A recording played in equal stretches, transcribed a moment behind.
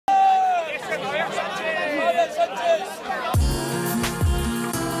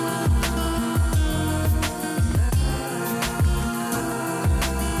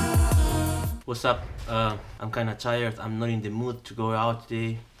What's up? I'm kind of tired. I'm not in the mood to go out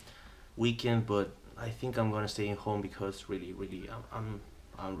today, weekend, but I think I'm gonna stay in home because really, I'm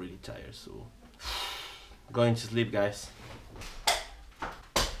really tired. So, going to sleep, guys.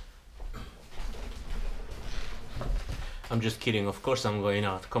 I'm just kidding. Of course I'm going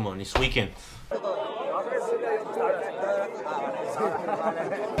out. Come on, it's weekend.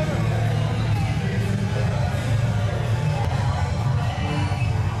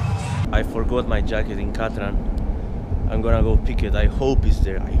 I forgot my jacket in Catran. I'm gonna go pick it. I hope it's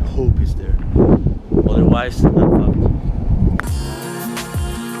there. I hope it's there. Otherwise, I'm fucked.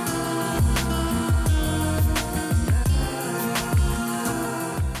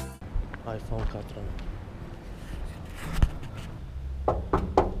 I found Catran.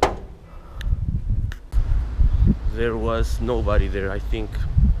 There was nobody there. I think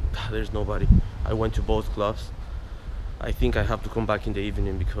there's nobody. I went to both clubs. I think I have to come back in the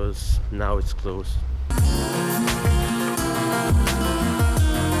evening because now it's closed.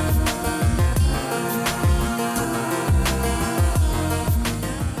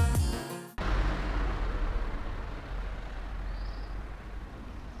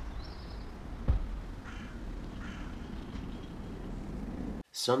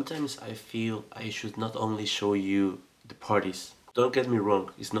 Sometimes I feel I should not only show you the parties. Don't get me wrong,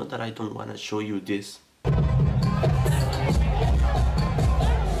 it's not that I don't want to show you this.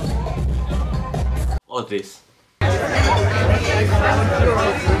 Or this.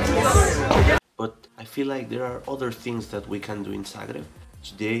 But I feel like there are other things that we can do in Zagreb.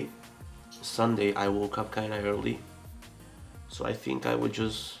 Today, Sunday, I woke up kinda early. So I think I would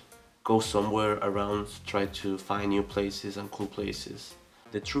just go somewhere around, try to find new places and cool places.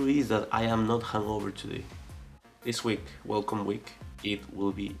 The truth is that I am not hungover today. This week, welcome week, it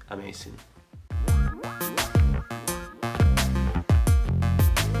will be amazing.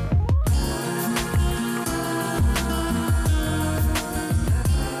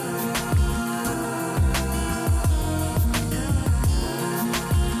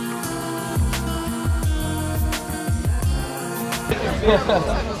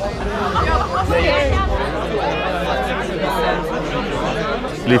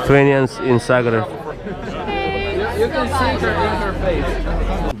 Lithuanians in Zagreb. You can see her in her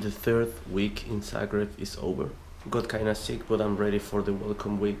face. The third week in Zagreb is over. Got kinda sick, but I'm ready for the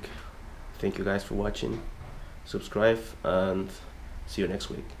welcome week. Thank you guys for watching. Subscribe and see you next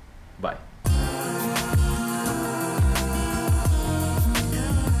week. Bye.